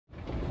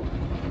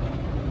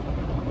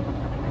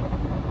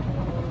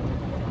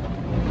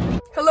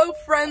Hello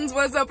friends,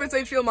 what is up? It's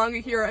HL Manga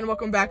here and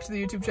welcome back to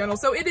the YouTube channel.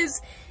 So it is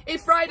a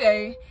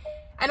Friday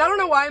and I don't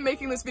know why I'm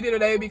making this video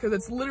today because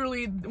it's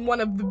literally one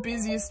of the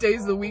busiest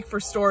days of the week for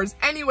stores.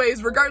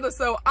 Anyways, regardless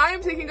though, I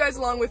am taking you guys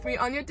along with me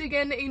on yet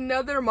again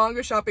another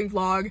manga shopping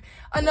vlog,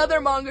 another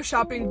manga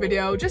shopping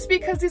video, just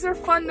because these are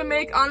fun to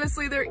make.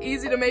 Honestly, they're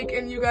easy to make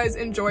and you guys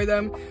enjoy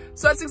them.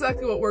 So that's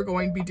exactly what we're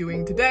going to be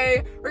doing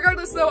today.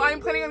 Regardless though, I'm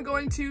planning on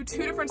going to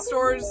two different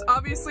stores,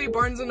 obviously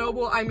Barnes &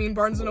 Noble,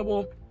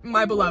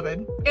 my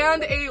beloved,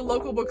 and a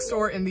local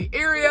bookstore in the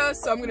area.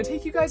 So I'm gonna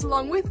take you guys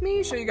along with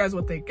me, show you guys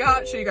what they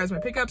got, show you guys my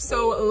pickups.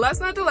 So let's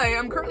not delay.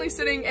 I'm currently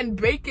sitting and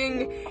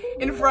baking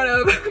in front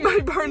of my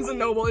Barnes &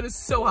 Noble. It is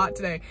so hot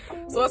today.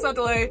 So let's not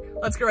delay.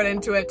 Let's get right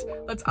into it.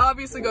 Let's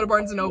obviously go to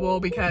Barnes & Noble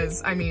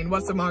because, I mean,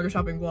 what's a manga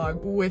shopping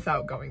vlog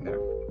without going there?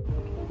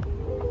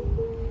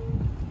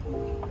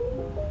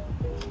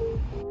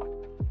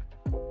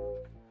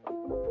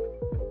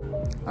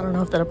 I don't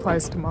know if that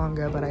applies to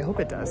manga, but I hope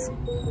it does.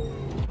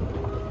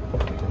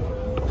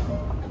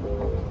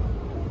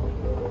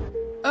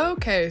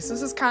 Okay, so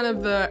this is kind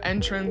of the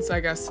entrance, I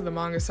guess, to the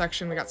manga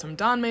section. We got some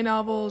Danmei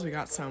novels, we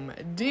got some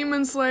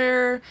Demon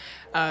Slayer,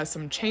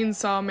 some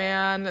Chainsaw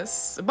Man,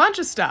 a bunch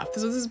of stuff.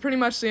 So this is pretty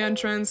much the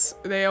entrance.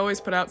 They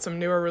always put out some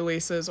newer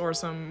releases or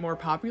some more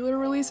popular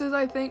releases,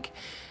 I think.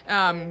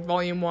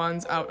 Volume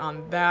 1's out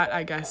on that,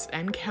 I guess,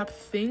 end cap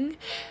thing.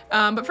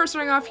 But first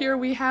starting off here,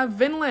 we have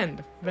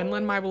Vinland.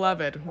 Vinland, my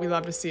beloved. We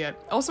love to see it.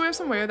 Also, we have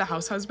some Way of the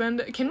House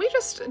Husband. Can we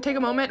just take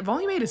a moment?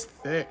 Volume 8 is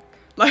thick.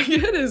 Like,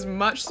 it is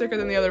much thicker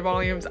than the other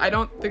volumes. I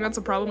don't think that's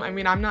a problem. I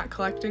mean, I'm not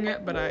collecting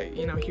it, but I,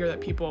 hear that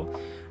people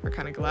are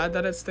kind of glad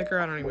that it's thicker.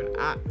 I don't even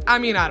know.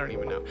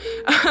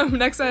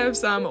 Next, I have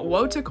some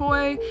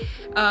Wotakoi.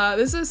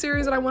 This is a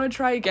series that I want to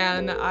try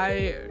again.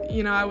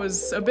 I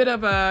was a bit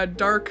of a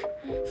dark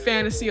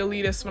fantasy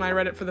elitist when I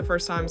read it for the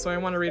first time, so I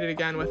want to read it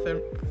again with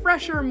a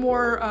fresher,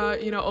 more,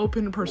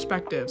 open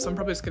perspective. So I'm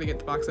probably just gonna get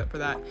the box set for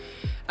that.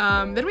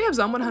 Then we have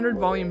Zom 100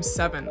 Volume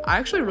 7. I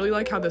actually really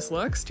like how this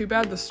looks. Too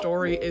bad the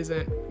story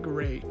isn't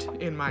great,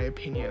 in my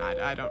opinion.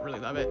 I don't really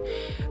love it.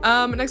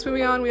 Next,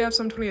 moving on, we have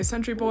some 20th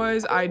Century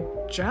Boys. I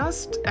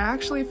just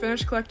actually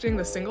finished collecting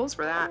the singles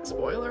for that,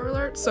 spoiler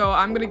alert, so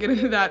I'm gonna get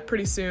into that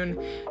pretty soon.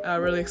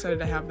 Really excited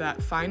to have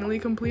that finally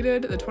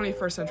completed. The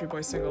 21st Century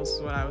Boys singles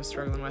is what I was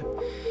struggling with.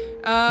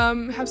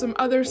 Have some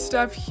other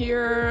stuff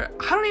here.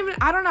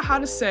 I don't know how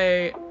to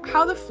say,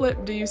 how the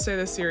flip do you say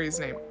the series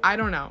name? I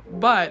don't know,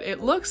 but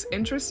it looks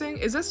interesting.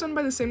 Is this done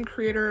by the same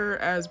creator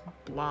as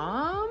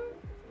Blom?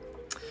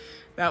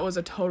 That was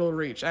a total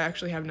reach. I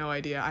actually have no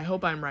idea. I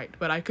hope I'm right,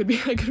 but I could be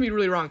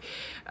really wrong.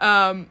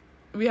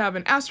 We have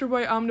an Astro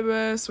Boy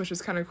omnibus, which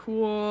is kind of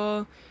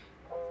cool.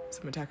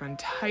 Some Attack on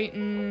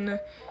Titan.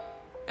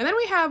 And then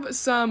we have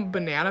some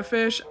Banana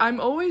Fish.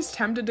 I'm always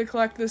tempted to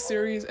collect this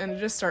series and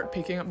just start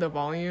picking up the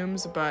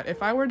volumes, but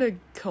if I were to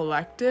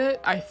collect it,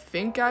 I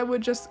think I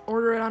would just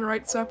order it on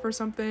Right Stuff or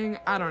something.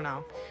 I don't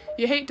know.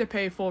 You hate to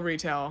pay full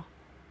retail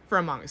for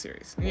a manga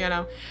series, some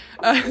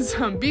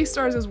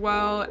Beastars as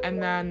well,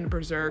 and then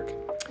Berserk.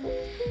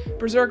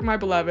 Berserk, my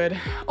beloved.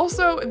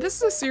 Also, this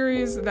is a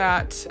series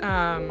that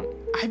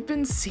I've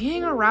been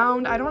seeing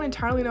around. I don't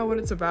entirely know what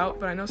it's about,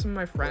 but I know some of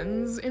my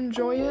friends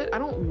enjoy it. I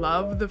don't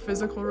love the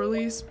physical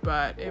release,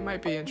 but it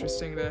might be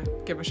interesting to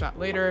give a shot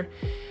later.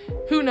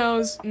 Who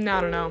knows? I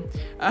don't know.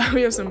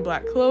 We have some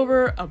Black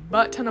Clover, a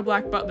butt ton of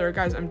Black Butler.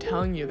 Guys, I'm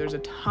telling you, there's a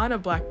ton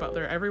of Black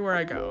Butler everywhere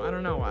I go. I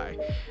don't know why.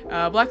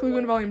 Black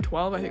Lagoon Volume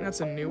 12, I think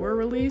that's a newer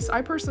release.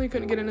 I personally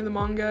couldn't get into the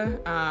manga,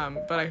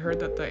 but I heard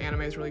that the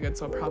anime is really good,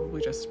 so I'll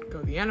probably just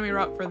go the anime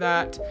route for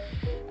that.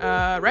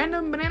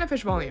 Random Banana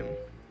Fish Volume.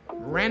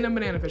 We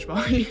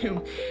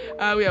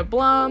have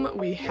Blom,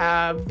 we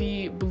have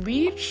the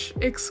Bleach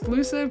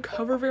exclusive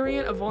cover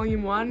variant of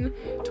Volume 1,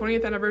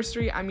 20th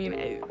anniversary. I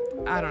mean,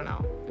 I don't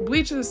know.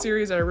 Bleach is a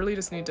series I really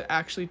just need to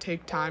actually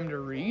take time to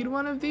read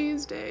one of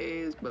these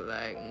days, but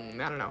like,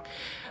 I don't know.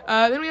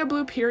 Then we have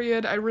Blue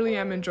Period. I really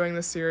am enjoying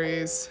the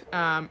series.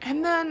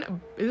 And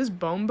then, is this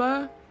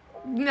Bomba?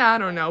 Nah, I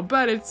don't know,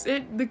 but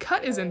the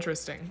cut is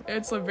interesting.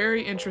 It's a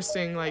very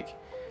interesting, like,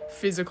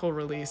 physical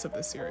release of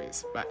the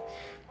series, but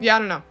yeah, I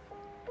don't know.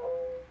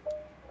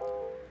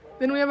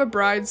 Then we have A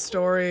Bride's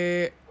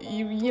Story.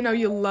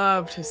 You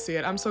love to see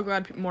it. I'm so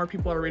glad more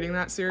people are reading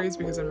that series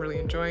because I'm really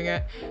enjoying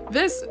it.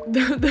 Those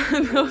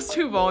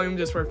two volumes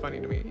just were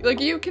funny to me.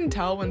 Like, you can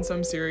tell when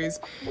some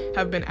series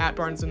have been at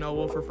Barnes &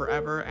 Noble for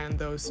forever, and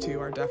those two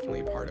are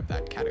definitely part of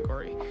that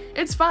category.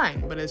 It's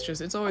fine, but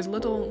it's always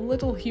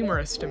little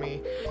humorous to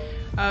me.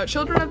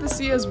 Children of the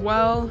Sea as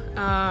well.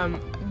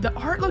 The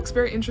art looks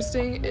very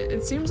interesting.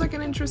 It seems like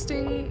an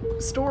interesting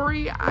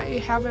story. I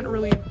haven't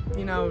really,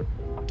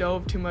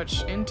 dove too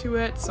much into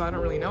it, so I don't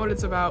really know what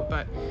it's about,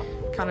 but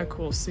kind of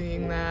cool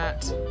seeing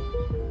that.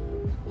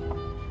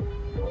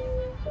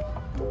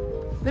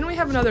 Then we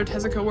have another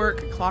Tezuka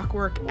work,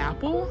 Clockwork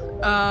Apple.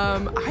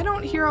 I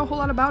don't hear a whole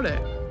lot about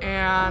it,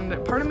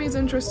 and part of me is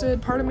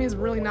interested, part of me is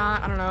really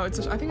not. I don't know.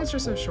 I think it's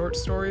just a short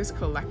stories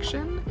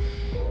collection,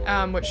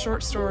 which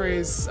short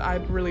stories, I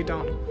really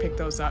don't pick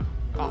those up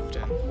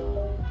often.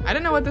 I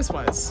didn't know what this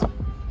was.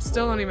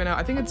 Still don't even know.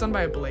 I think it's done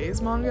by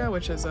Blaze Manga,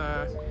 which is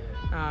a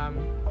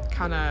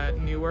kind of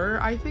newer,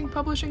 I think,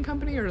 publishing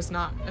company, or just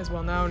not as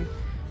well known.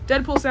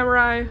 Deadpool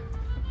Samurai.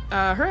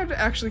 Heard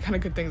actually kind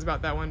of good things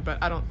about that one, but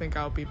I don't think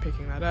I'll be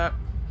picking that up.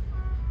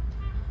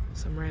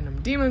 Some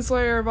random Demon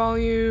Slayer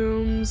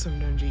volumes, some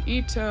Junji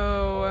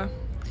Ito.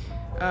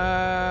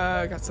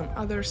 Got some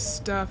other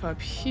stuff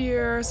up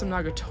here, some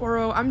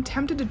Nagatoro. I'm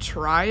tempted to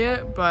try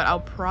it, but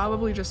I'll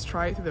probably just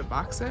try it through the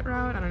box set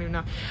route. I don't even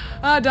know.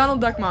 Donald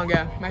Duck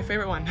manga, my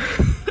favorite one.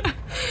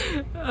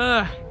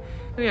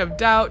 Then we have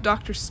Doubt,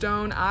 Dr.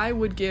 Stone. I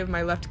would give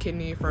my left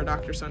kidney for a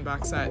Dr. Stone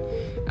box set.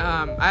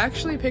 I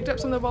actually picked up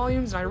some of the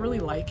volumes and I really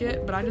like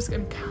it, but I just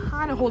am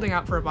kind of holding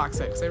out for a box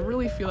set because I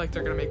really feel like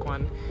they're gonna make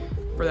one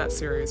for that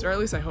series, or at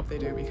least I hope they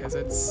do,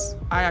 because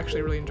I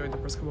actually really enjoyed the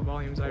first couple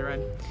volumes I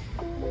read.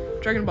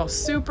 Dragon Ball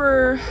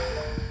Super,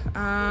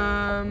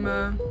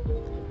 some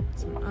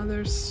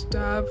other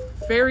stuff.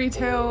 Fairy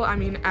Tail, I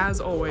mean,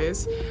 as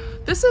always.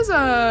 This is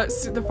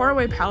The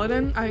Faraway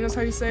Paladin, I think that's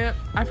how you say it.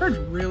 I've heard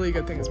really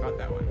good things about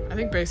that one. I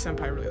think Base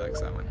Senpai really likes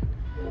that one.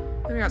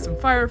 Then we got some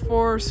Fire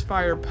Force,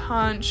 Fire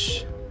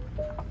Punch,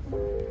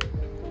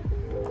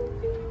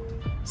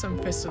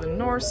 some Fist of the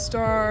North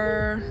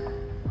Star.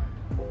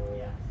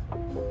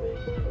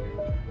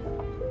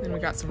 Then we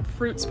got some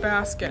Fruits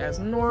Basket as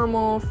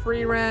normal,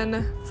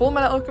 Frieren, Full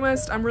Metal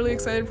Alchemist. I'm really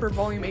excited for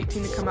volume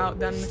 18 to come out,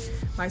 then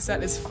my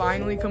set is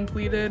finally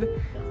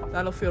completed.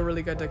 That'll feel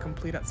really good to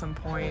complete at some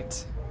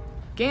point.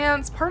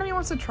 Gantz, part of me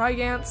wants to try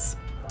Gantz.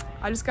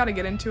 I just gotta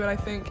get into it, I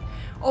think.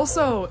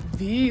 Also,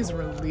 these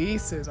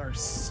releases are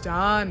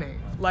stunning.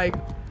 Like,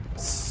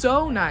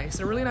 so nice.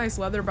 They're really nice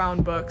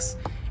leather-bound books,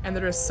 and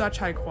they're just such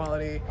high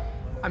quality.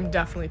 I'm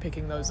definitely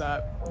picking those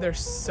up. They're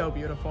so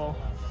beautiful.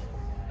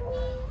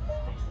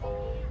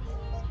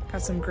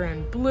 Got some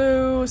Grand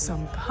Blue,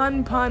 some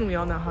Pun Pun. We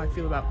all know how I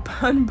feel about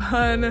Pun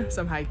Pun.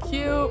 Some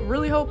Haikyuu.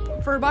 Really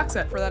hope for a box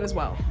set for that as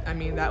well. I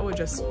mean, that would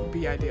just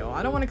be ideal.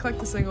 I don't want to collect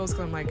the singles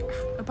because I'm like,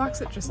 a box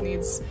set just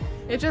needs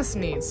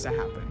to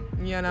happen,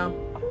 you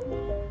know?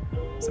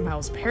 Some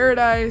Hell's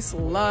Paradise.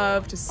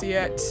 Love to see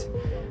it.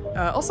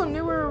 Also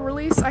newer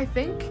release, I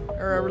think,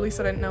 or a release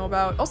that I didn't know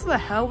about. Also the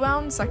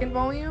Hellbound second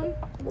volume.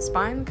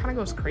 Spine kind of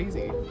goes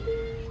crazy.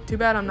 Too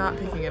bad I'm not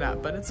picking it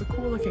up, but it's a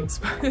cool looking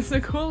spine. It's a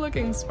cool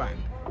looking spine.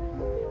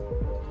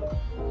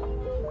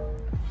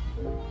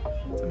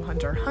 Some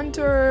Hunter x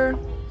Hunter.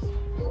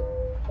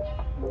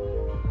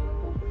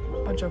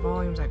 A bunch of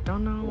volumes I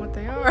don't know what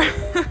they are.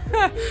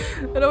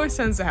 It always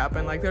tends to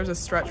happen. Like there's a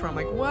stretch where I'm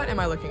like, what am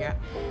I looking at?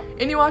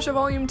 Inuyasha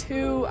volume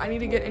 2. I need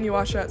to get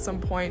Inuyasha at some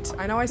point.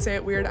 I know I say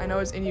it weird. I know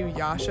it's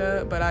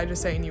Inuyasha, but I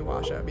just say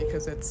Inuyasha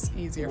because it's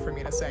easier for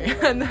me to say.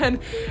 And then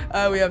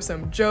we have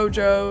some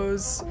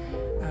JoJo's.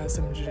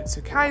 Some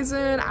Jujutsu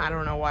Kaisen. I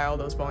don't know why all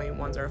those volume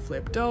 1s are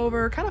flipped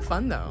over. Kind of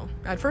fun though.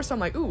 At first I'm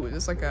like, ooh, is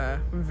this like a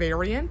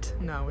variant?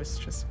 No, it's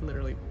just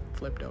literally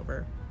flipped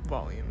over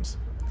volumes.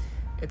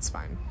 It's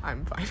fine.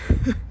 I'm fine.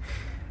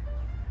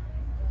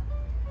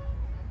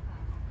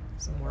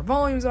 Some more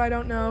volumes that I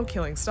don't know.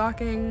 Killing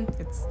Stalking.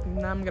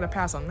 I'm gonna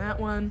pass on that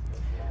one.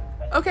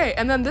 Okay,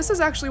 and then this is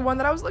actually one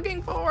that I was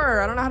looking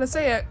for. I don't know how to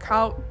say it.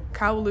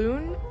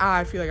 Kowloon?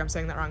 I feel like I'm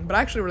saying that wrong, but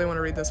I actually really want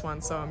to read this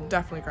one, so I'm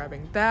definitely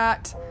grabbing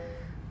that.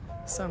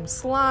 Some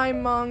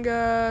slime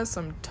manga,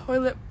 some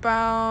Toilet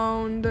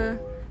Bound,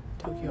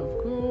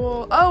 Tokyo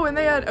Ghoul. Oh, and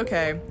they had,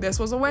 okay, this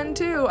was a win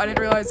too. I didn't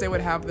realize they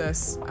would have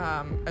this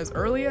as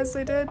early as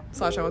they did,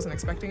 / I wasn't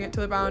expecting it.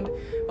 Toilet Bound,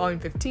 volume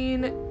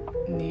 15,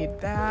 need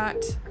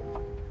that.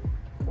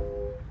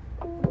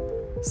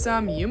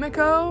 Some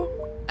Yumiko.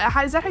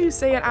 Is that how you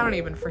say it? I don't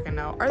even freaking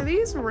know. Are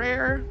these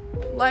rare?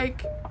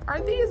 Like,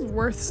 are these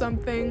worth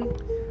something?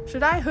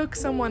 Should I hook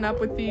someone up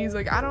with these?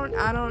 Like, I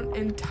don't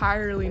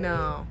entirely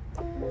know.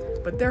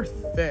 But they're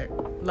thick.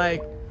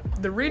 Like,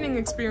 the reading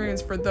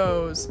experience for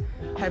those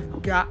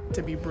have got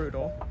to be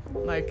brutal.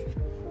 Like,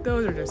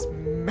 those are just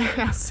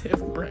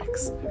massive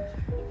bricks.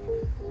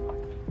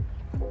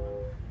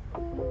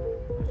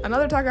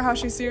 Another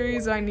Takahashi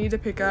series that I need to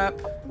pick up.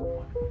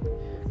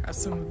 Got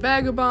some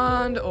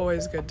Vagabond,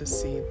 always good to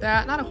see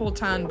that. Not a whole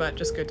ton, but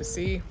just good to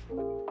see.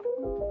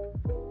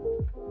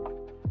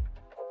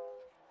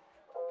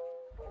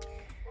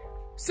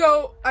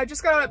 So, I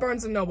just got out at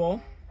Barnes &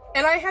 Noble.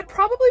 And I had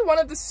probably one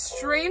of the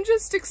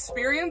strangest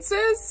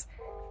experiences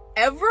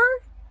ever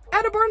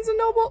at a Barnes &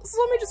 Noble, so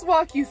let me just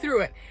walk you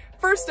through it.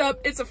 First up,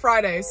 it's a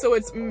Friday, so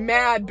it's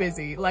mad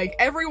busy. Like,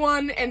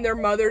 everyone and their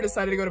mother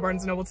decided to go to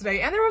Barnes & Noble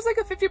today, and there was like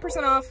a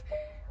 50% off,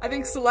 I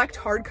think, select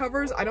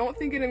hardcovers. I don't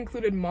think it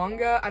included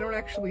manga. I don't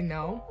actually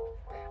know.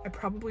 I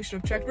probably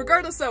should have checked.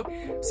 Regardless, though,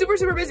 super,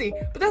 super busy.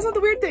 But that's not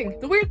the weird thing.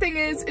 The weird thing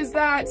is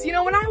that, you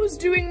know, when I was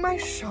doing my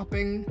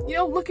shopping, you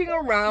know, looking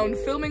around,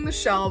 filming the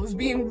shelves,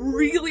 being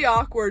really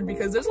awkward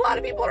because there's a lot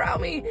of people around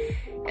me,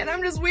 and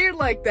I'm just weird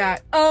like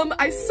that.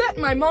 I set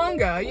my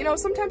manga, you know,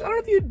 sometimes, I don't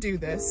know if you do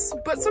this,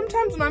 but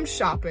sometimes when I'm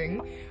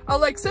shopping, I'll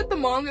like set the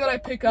manga that I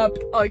pick up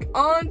like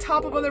on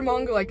top of other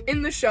manga, like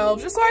in the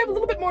shelves, just so I have a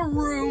little bit more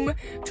room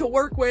to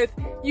work with,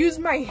 use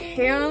my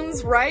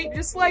hands, right?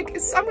 Just like,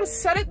 I'm gonna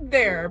set it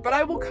there, but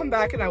I will come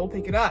back and I will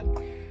pick it up.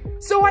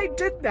 So I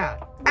did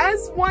that,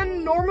 as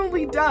one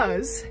normally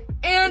does,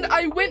 and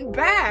I went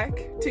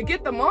back to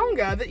get the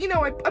manga that, you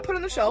know, I put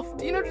on the shelf,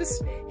 you know,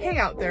 just hang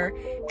out there, and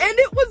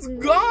it was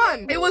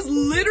gone. It was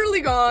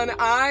literally gone.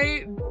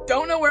 I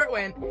don't know where it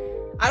went.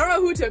 I don't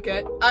know who took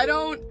it. I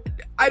don't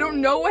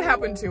know what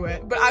happened to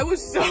it, but I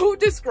was so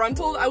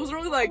disgruntled. I was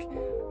really like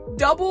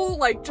double,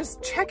 like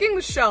just checking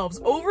the shelves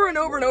over and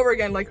over and over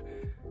again, like,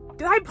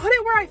 did I put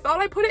it where I thought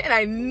I put it? And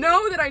I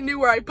know that I knew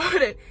where I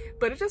put it,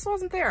 but it just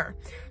wasn't there.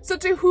 So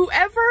to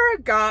whoever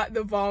got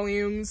the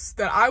volumes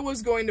that I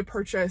was going to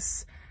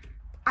purchase,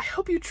 I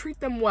hope you treat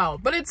them well.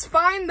 But it's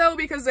fine though,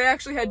 because they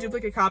actually had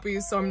duplicate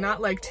copies, so I'm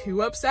not like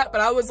too upset,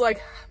 but I was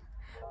like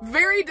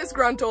very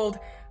disgruntled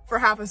for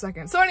half a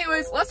second. So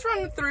anyways, let's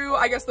run through,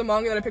 I guess, the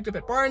manga that I picked up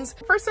at Barnes.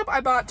 First up,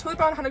 I bought Toilet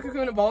Bound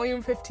Hanako-kun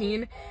Volume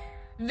 15.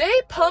 They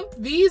pump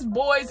these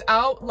boys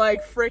out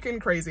like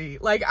freaking crazy.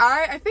 Like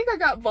I think I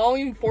got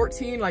volume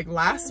 14 like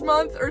last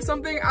month or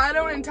something. I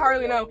don't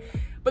entirely know,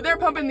 but they're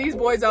pumping these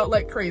boys out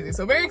like crazy.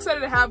 So very excited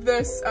to have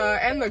this,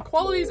 and the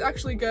quality is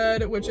actually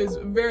good, which is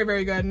very,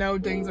 very good. No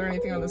dings or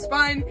anything on the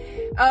spine.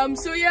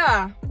 So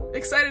yeah,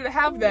 excited to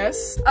have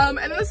this. And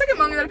then the second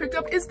manga that I picked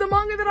up is the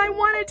manga that I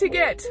wanted to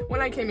get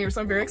when I came here.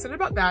 So I'm very excited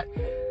about that.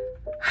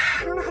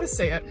 I don't know how to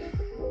say it.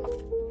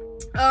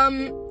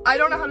 I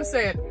don't know how to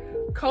say it.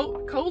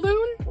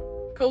 Kowloon?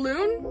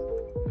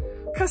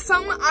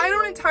 Kasum? I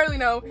don't entirely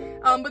know,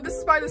 but this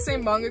is by the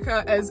same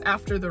mangaka as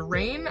After the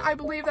Rain, I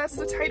believe that's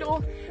the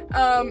title.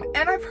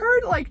 And I've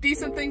heard like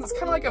decent things. It's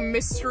kind of like a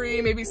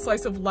mystery, maybe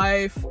slice of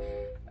life,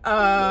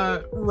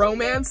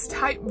 romance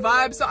type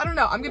vibe. So I don't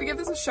know, I'm gonna give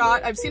this a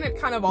shot. I've seen it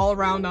kind of all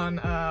around on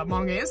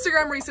manga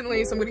Instagram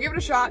recently, so I'm gonna give it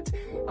a shot.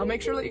 I'll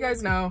make sure to let you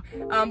guys know.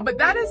 But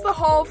that is the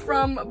haul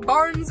from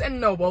Barnes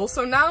and Noble.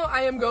 So now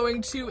I am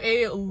going to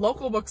a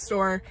local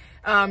bookstore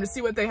to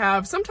see what they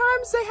have.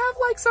 Sometimes they have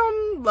like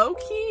some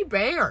low-key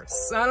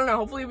bangers. I don't know,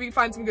 hopefully we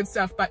find some good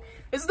stuff, but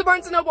this is the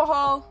Barnes & Noble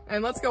haul,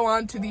 and let's go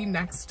on to the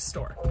next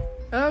store.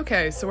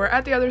 Okay, so we're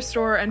at the other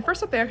store, and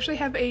first up they actually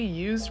have a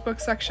used book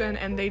section,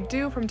 and they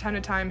do from time to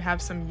time have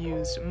some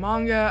used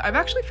manga. I've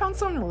actually found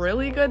some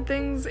really good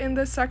things in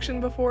this section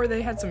before.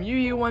 They had some Yu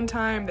Yu one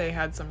time, they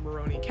had some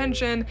Rurouni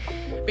Kenshin,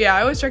 but yeah,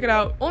 I always check it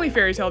out. Only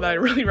Fairy Tail that I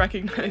really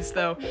recognize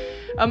though.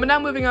 But now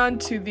moving on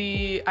to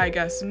the, I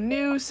guess,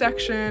 new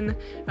section.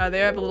 They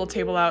have a little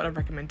table out of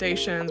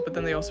recommendations, but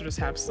then they also just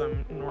have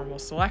some normal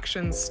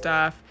selection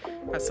stuff.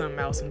 Got some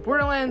Alice in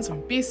Borderland,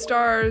 some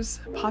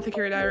Beastars,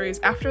 Apothecary Diaries,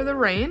 After the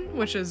Rain,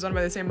 which is done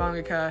by the same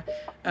mangaka,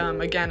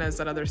 again, as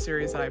that other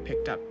series that I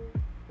picked up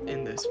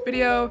in this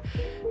video.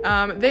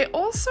 They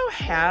also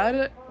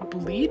had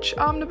Bleach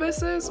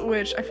omnibuses,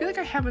 which I feel like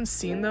I haven't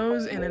seen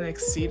those in an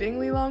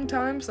exceedingly long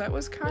time, so that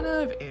was kind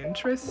of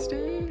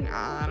interesting.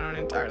 I don't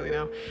entirely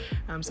know.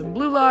 Some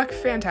Blue Lock,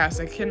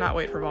 fantastic. Cannot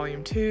wait for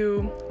volume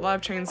 2. Love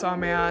Chainsaw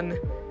Man.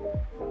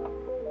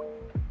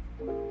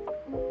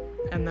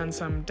 And then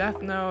some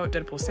Death Note,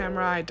 Deadpool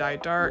Samurai, Die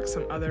Dark,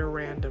 some other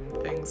random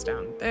things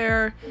down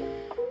there.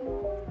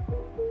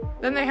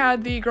 Then they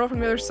had the Girl from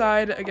the Other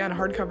Side, again,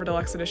 hardcover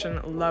deluxe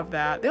edition, love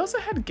that. They also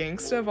had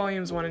Gangsta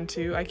volumes 1 and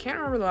 2. I can't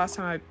remember the last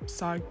time I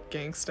saw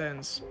Gangsta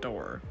in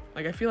store.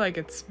 Like, I feel like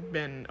it's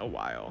been a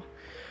while.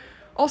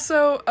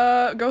 Also,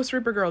 Ghost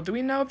Reaper Girl, do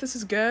we know if this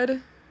is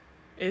good?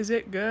 Is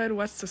it good?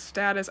 What's the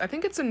status? I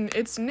think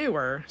it's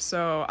newer,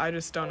 so I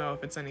just don't know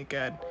if it's any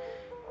good.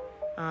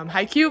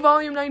 Haikyuu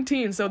Volume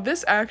 19. So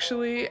this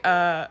actually,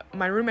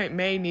 my roommate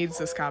May needs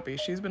this copy.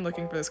 She's been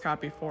looking for this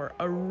copy for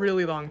a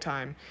really long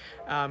time.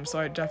 So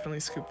I definitely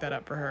scooped that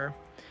up for her.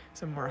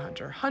 Some more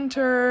Hunter x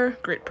Hunter,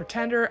 Great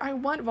Pretender. I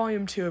want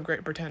Volume 2 of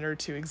Great Pretender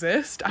to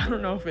exist. I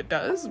don't know if it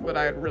does, but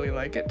I'd really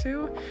like it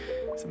to.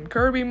 Some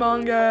Kirby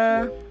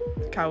manga.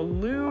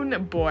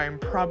 Kowloon. Boy, I'm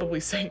probably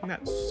saying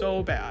that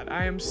so bad.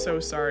 I am so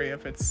sorry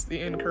if it's the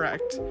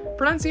incorrect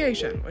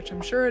pronunciation, which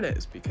I'm sure it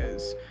is,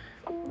 because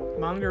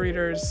manga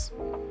readers,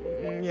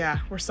 yeah,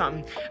 we're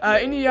something.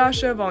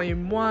 Inuyasha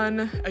Volume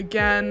 1,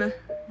 again,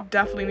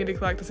 definitely need to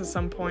collect this at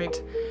some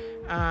point.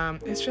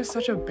 It's just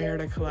such a bear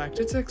to collect.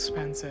 It's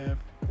expensive.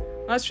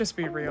 Let's just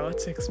be real,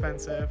 it's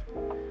expensive.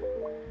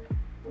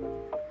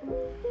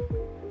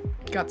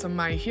 Got some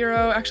My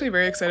Hero. Actually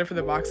very excited for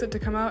the box set to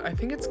come out. I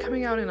think it's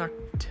coming out in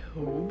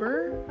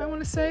October, I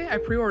want to say. I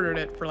pre-ordered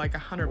it for like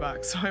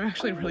 $100, so I'm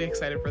actually really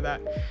excited for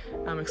that.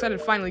 I'm excited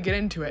to finally get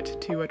into it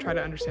to try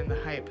to understand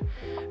the hype.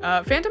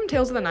 Phantom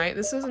Tales of the Night.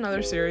 This is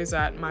another series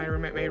that my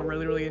roommate May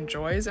really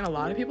enjoys, and a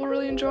lot of people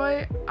really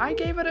enjoy. I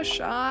gave it a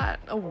shot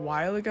a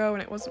while ago,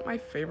 and it wasn't my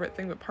favorite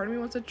thing, but part of me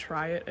wants to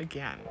try it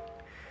again.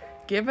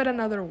 Give it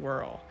another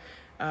whirl.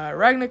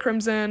 Ragna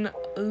Crimson,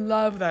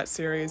 love that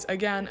series.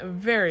 Again,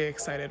 very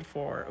excited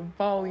for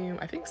volume,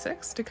 I think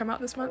 6 to come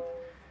out this month.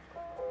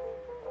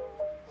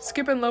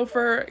 Skip and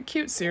Loafer,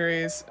 cute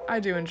series. I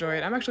do enjoy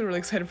it. I'm actually really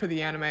excited for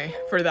the anime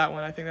for that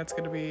one. I think that's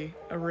going to be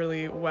a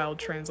really well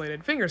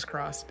translated, fingers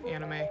crossed,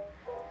 anime.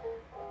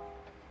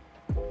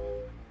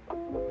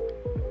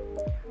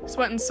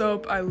 Sweat and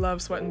Soap, I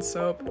love Sweat and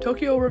Soap.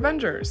 Tokyo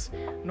Revengers,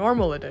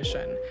 normal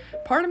edition.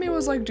 Part of me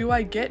was like, do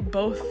I get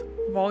both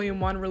volume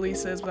 1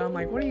 releases, but I'm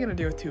like, what are you gonna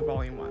do with 2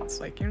 volume 1s?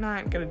 Like, you're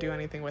not gonna do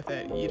anything with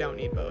it. You don't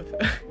need both.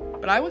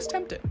 But I was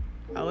tempted,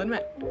 I'll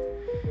admit.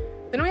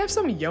 Then we have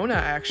some Yona,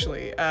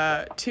 actually.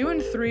 2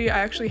 and 3, I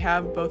actually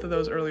have both of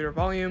those earlier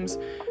volumes.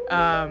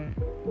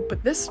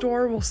 But this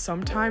store will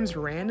sometimes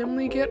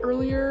randomly get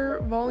earlier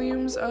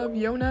volumes of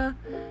Yona.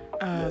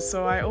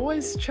 So I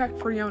always check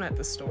for Yona at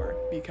the store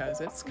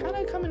because it's kind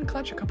of come in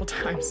clutch a couple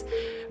times.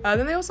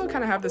 Then they also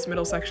kind of have this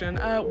middle section.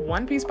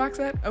 One Piece box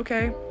set,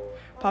 okay.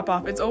 Pop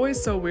off. It's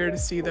always so weird to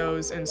see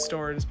those in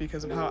stores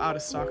because of how out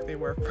of stock they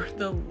were for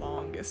the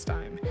longest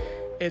time.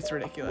 It's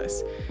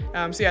ridiculous.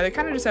 So yeah, they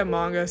kind of just have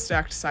manga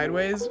stacked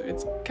sideways.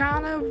 It's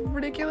kind of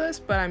ridiculous,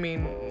 but I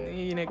mean,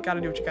 you know,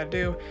 gotta do what you gotta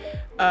do.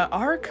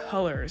 Our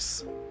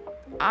colors.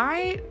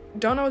 I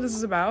don't know what this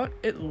is about.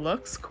 It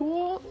looks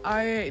cool.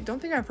 I don't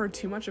think I've heard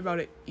too much about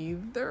it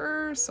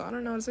either, so I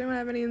don't know. Does anyone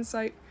have any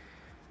insight?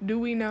 Do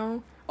we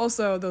know?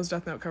 Also, those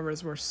Death Note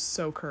covers were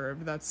so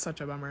curved. That's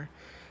such a bummer.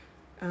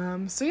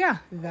 So yeah,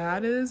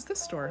 that is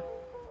this store.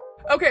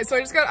 Okay, so I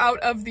just got out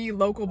of the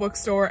local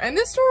bookstore, and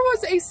this store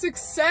was a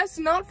success,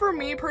 not for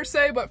me per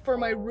se, but for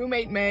my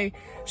roommate May.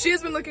 She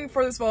has been looking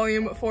for this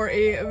volume for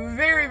a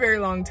very, very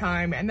long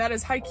time, and that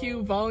is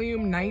Haikyuu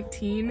Volume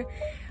 19.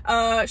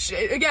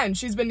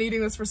 She's been needing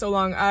this for so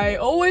long. I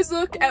always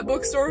look at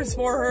bookstores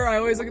for her. I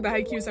always look at the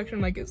Haikyuu section,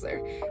 like, is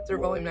there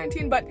volume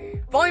 19? But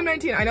volume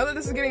 19, I know that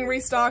this is getting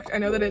restocked. I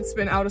know that it's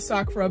been out of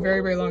stock for a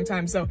very, very long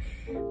time, so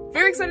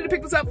very excited to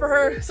pick this up for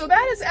her. So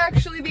that is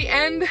actually the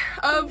end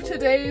of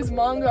today's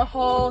manga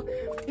haul.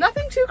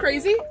 Nothing too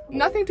crazy,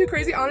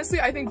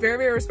 honestly. I think very,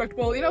 very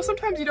respectable. You know,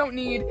 sometimes you don't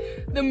need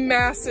the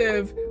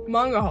massive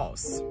manga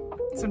hauls.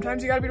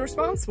 Sometimes you gotta be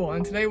responsible,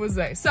 and today was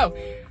they. So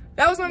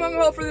that was my manga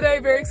haul for the day.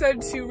 Very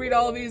excited to read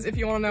all of these. If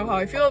you want to know how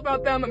I feel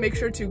about them, make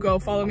sure to go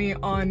follow me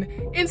on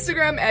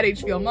Instagram at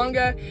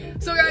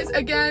HVLManga. So guys,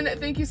 again,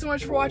 thank you so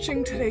much for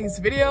watching today's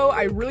video.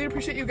 I really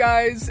appreciate you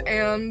guys,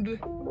 and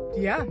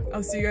yeah,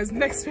 I'll see you guys in the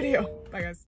next video. Bye guys.